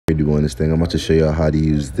doing this thing. I'm about to show y'all how to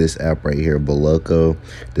use this app right here, Voloco.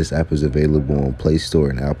 This app is available on Play Store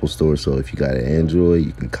and Apple Store. So if you got an Android,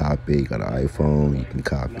 you can copy it. You got an iPhone, you can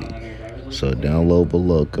copy it. So download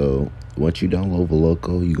Voloco. Once you download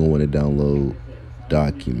Voloco, you're gonna want to download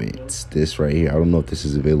Documents. This right here. I don't know if this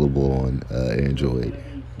is available on Android,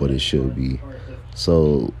 but it should be.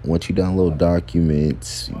 So once you download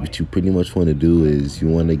Documents, what you pretty much want to do is you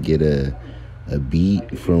want to get a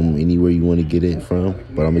beat from anywhere you want to get it from,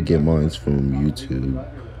 but I'm gonna get mine from YouTube.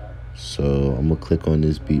 So I'm gonna click on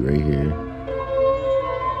this beat right here,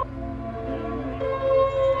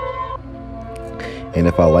 and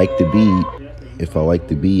if I like the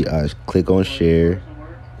beat, I click on share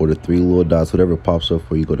or the three little dots, whatever pops up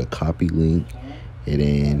for you. Go to copy link, and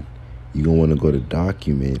then you're gonna want to go to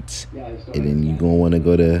Documents, and then you're gonna want to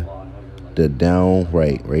go to the down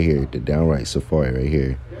right here, the down right Safari right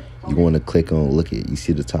here. You want to click on, look at, you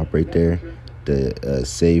see the top right there, the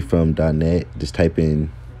save from .net. Just type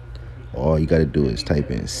in, all you got to do is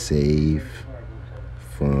type in save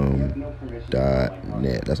from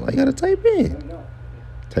 .net. That's all you got to type in.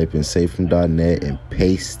 Type in save from .net and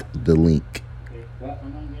paste the link.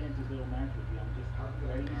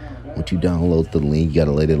 Once you download the link, you got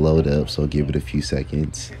to let it load up, so give it a few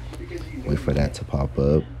seconds. Wait for that to pop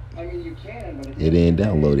up. It didn't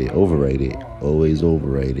download it. Overwrite it. Always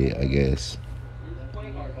overwrite it, I guess.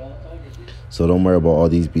 So don't worry about all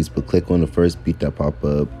these beats, but click on the first beat that pop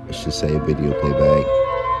up. It should say video playback.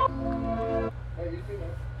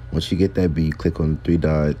 Once you get that beat, you click on the three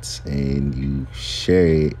dots and you share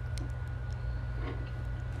it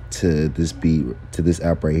to this beat, to this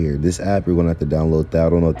app right here. This app, you're gonna have to download that. I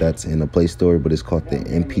don't know if that's in the Play Store, but it's called the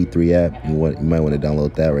MP3 app. You might want to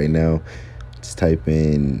download that right now. Just type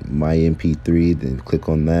in my MP3, then click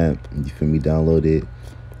on that. You feel me? Download it.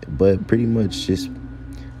 But pretty much just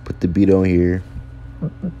put the beat on here.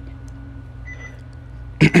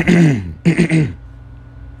 I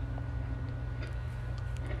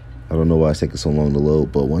don't know why it's taking so long to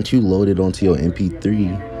load, but once you load it onto your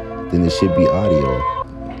MP3, then it should be audio.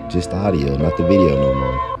 Just audio, not the video no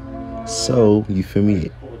more. So, you feel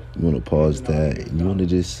me? You want to pause that, and you want to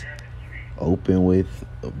just open with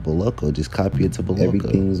Voloco. Just copy it to Voloco.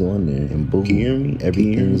 Everything's on there, and boom. Can you hear me?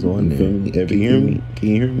 Everything's on there. Can you hear me? Can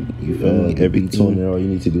you hear me? You feel me? Everything's on there. All you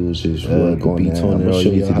need to do is just work on that. All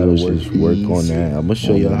you need to do is just work on that. I'm gonna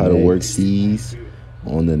show you how to work these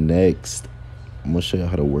on the next. I'm gonna show you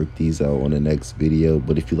how to work these out on the next video.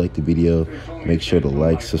 But if you like the video, make sure to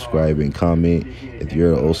like, subscribe, and comment. If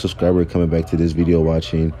you're an old subscriber coming back to this video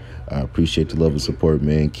watching, I appreciate the love and support,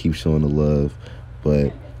 man. Keep showing the love.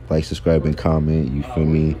 But like, subscribe, and comment. You feel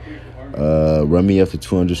me? Run me up to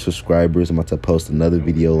 200 subscribers. I'm about to post another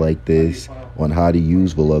video like this on how to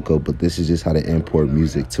use Voloco. But this is just how to import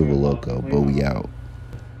music to Voloco. But we out.